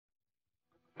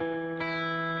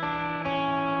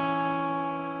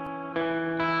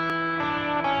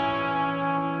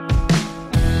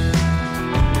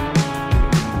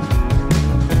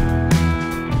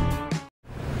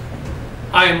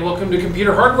Hi, and welcome to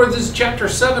Computer Hardware. This is Chapter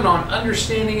 7 on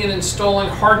understanding and installing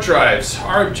hard drives.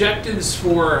 Our objectives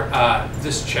for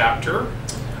this chapter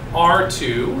are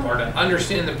to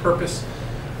understand the purpose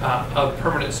of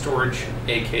permanent storage,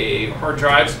 aka hard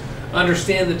drives,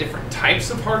 understand the different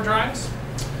types of hard drives,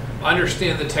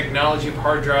 understand the technology of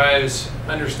hard drives,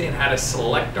 understand how to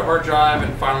select a hard drive,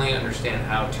 and finally understand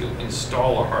how to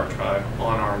install a hard drive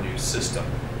on our new system.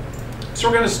 So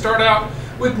we're going to start out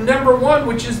with number one,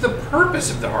 which is the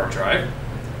purpose of the hard drive.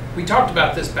 We talked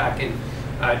about this back in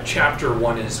chapter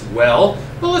 1 as well,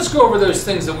 but let's go over those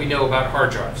things that we know about hard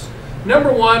drives.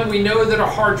 Number one, we know that a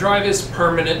hard drive is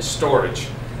permanent storage.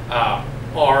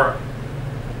 Our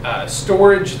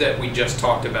storage that we just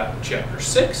talked about in chapter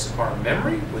 6, our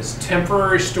memory, was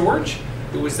temporary storage.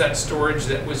 It was that storage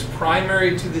that was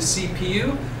primary to the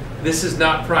CPU. This is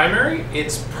not primary,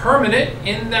 it's permanent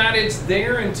in that it's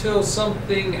there until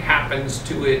something happens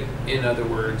to it. In other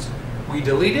words, we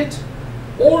delete it,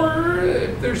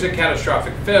 or there's a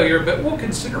catastrophic failure, but we'll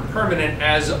consider permanent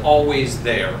as always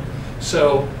there.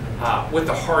 So with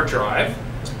the hard drive,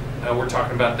 we're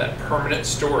talking about that permanent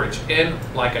storage. And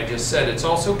like I just said, it's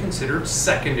also considered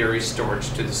secondary storage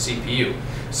to the CPU.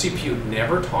 CPU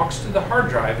never talks to the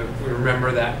hard drive, if we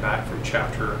remember that back from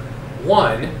chapter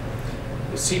 1.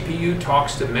 The CPU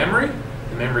talks to memory.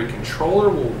 The memory controller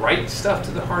will write stuff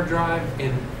to the hard drive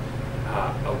in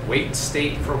a wait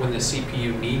state for when the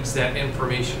CPU needs that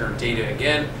information or data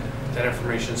again. That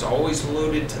information is always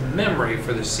loaded to memory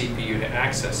for the CPU to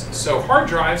access. So hard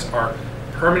drives are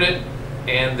permanent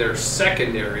and they're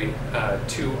secondary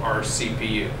to our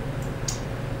CPU.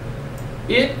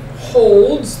 It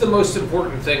holds the most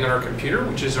important thing on our computer,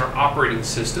 which is our operating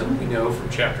system. We know from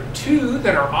chapter 2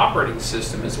 that our operating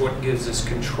system is what gives us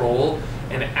control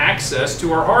and access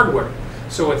to our hardware.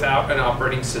 So without an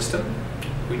operating system,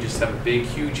 we just have a big,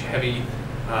 huge, heavy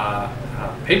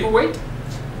paperweight.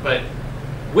 But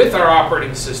with our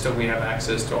operating system, we have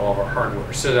access to all of our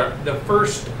hardware. So the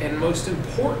first and most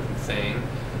important thing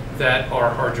that our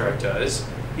hard drive does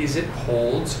is it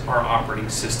holds our operating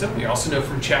system. We also know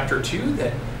from chapter 2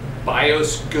 that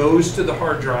BIOS goes to the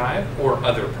hard drive or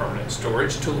other permanent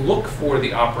storage to look for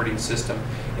the operating system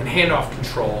and hand off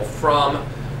control from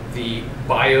the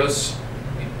BIOS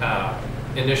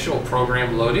initial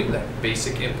program loading, that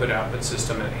basic input-output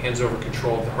system, and it hands over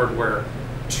control of the hardware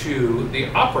to the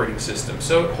operating system.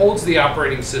 So it holds the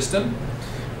operating system,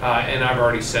 and I've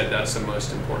already said that's the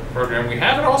most important program we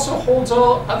have. It also holds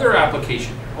all other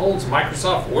applications. It holds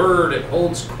Microsoft Word, it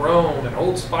holds Chrome, it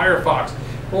holds Firefox,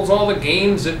 it holds all the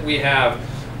games that we have.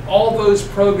 All those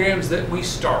programs that we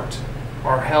start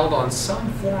are held on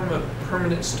some form of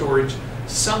permanent storage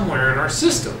somewhere in our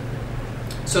system.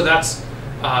 So that's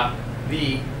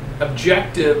the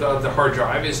objective of the hard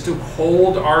drive, is to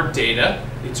hold our data.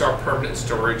 It's our permanent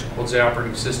storage, holds the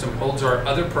operating system, holds our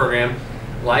other program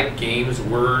like games,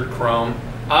 Word, Chrome,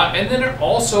 and then it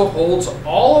also holds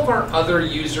all of our other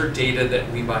user data that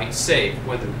we might save,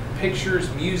 whether pictures,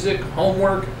 music,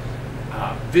 homework,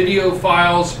 video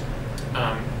files.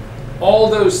 All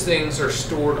those things are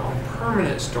stored on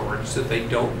permanent storage so that they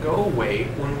don't go away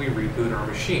when we reboot our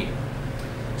machine.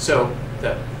 So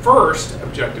the first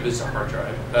objective is a hard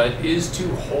drive is to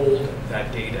hold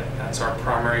that data. That's our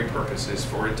primary purpose, is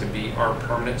for it to be our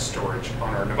permanent storage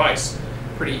on our device.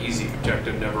 Pretty easy.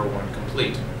 Objective number 1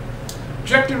 complete.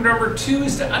 Objective number 2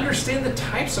 is to understand the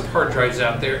types of hard drives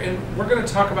out there, and we're going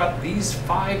to talk about these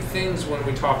 5 things when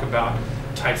we talk about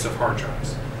types of hard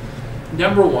drives.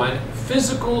 Number 1,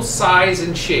 physical size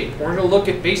and shape. We're going to look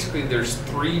at, basically there's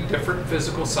 3 different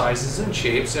physical sizes and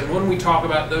shapes, and when we talk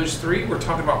about those 3, we're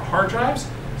talking about hard drives.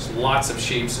 There's lots of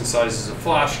shapes and sizes of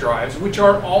flash drives, which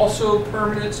are also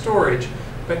permanent storage,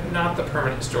 but not the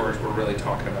permanent storage we're really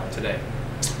talking about today.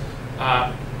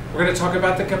 We're going to talk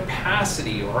about the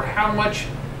capacity, or how much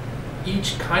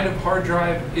each kind of hard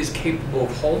drive is capable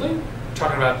of holding. We're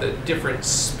talking about the different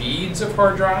speeds of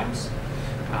hard drives,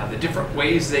 the different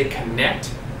ways they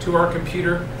connect to our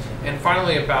computer, and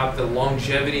finally about the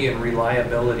longevity and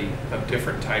reliability of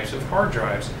different types of hard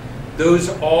drives. Those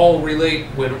all relate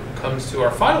when it comes to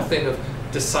our final thing of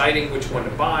deciding which one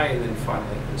to buy and then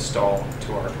finally install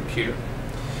to our computer.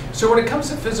 So when it comes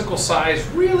to physical size,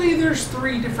 really there's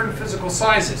 3 different physical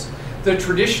sizes. The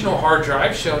traditional hard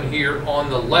drive, shown here on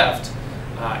the left,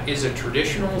 is a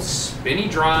traditional spinny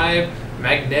drive,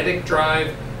 magnetic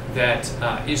drive that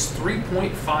is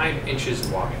 3.5 inches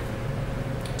wide.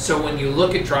 So when you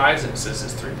look at drives and it says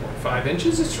it's 3.5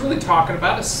 inches, it's really talking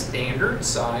about a standard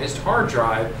sized hard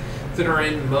drive that are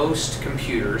in most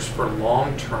computers for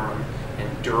long-term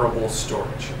and durable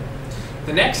storage.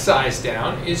 The next size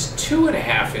down is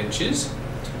 2.5 inches,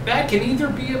 that can either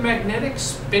be a magnetic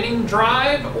spinning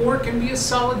drive or it can be a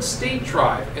solid state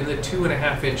drive in the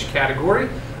 2.5-inch category.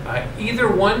 Either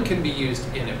one can be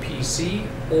used in a PC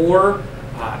or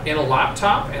in a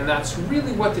laptop, and that's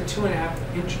really what the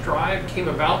 2.5-inch drive came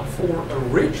about for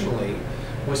originally,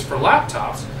 was for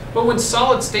laptops. But when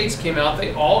solid states came out,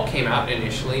 they all came out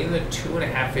initially in the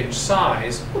 2.5-inch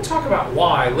size. We'll talk about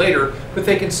why later, but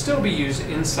they can still be used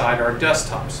inside our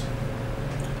desktops.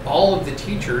 All of the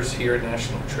teachers here at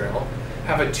National Trail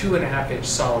have a 2.5-inch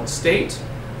solid state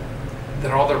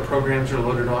that all their programs are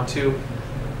loaded onto,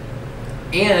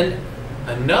 and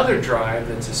another drive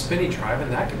that's a spinny drive,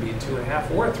 and that can be a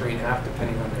 2.5 or a 3.5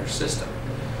 depending on their system.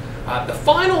 The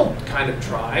final kind of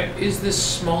drive is this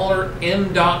smaller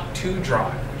M.2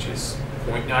 drive, which is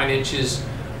 0.9 inches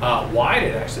wide.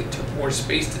 It actually took more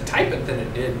space to type it than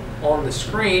it did on the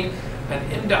screen.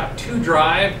 An M.2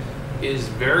 drive is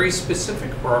very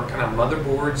specific for our kind of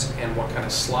motherboards and what kind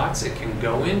of slots it can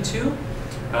go into.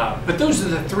 But those are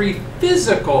the three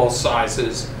physical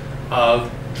sizes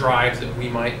of drives that we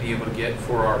might be able to get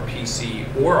for our PC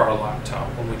or our laptop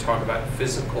when we talk about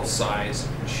physical size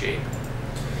and shape.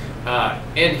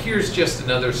 And here's just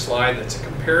another slide that's a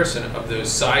comparison of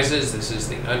those sizes. This is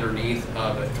the underneath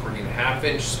of a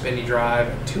 3.5-inch spinny drive,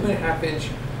 a 2.5-inch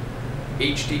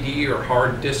HDD or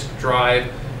hard disk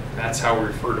drive. That's how we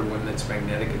refer to one that's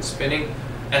magnetic and spinning.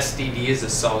 SDD is a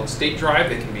solid state drive.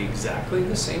 They can be exactly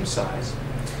the same size.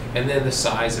 And then the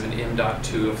size of an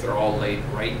M.2 if they're all laid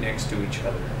right next to each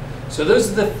other. So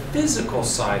those are the physical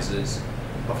sizes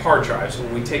of hard drives.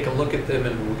 When we take a look at them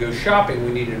and when we go shopping,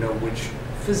 we need to know which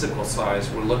physical size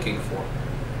we're looking for.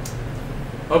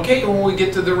 Okay, when we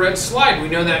get to the red slide, we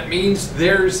know that means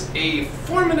there's a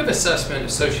formative assessment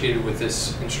associated with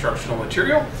this instructional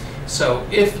material. So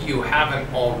if you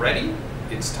haven't already,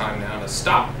 it's time now to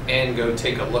stop and go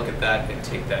take a look at that and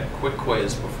take that quick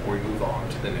quiz before we move on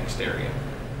to the next area.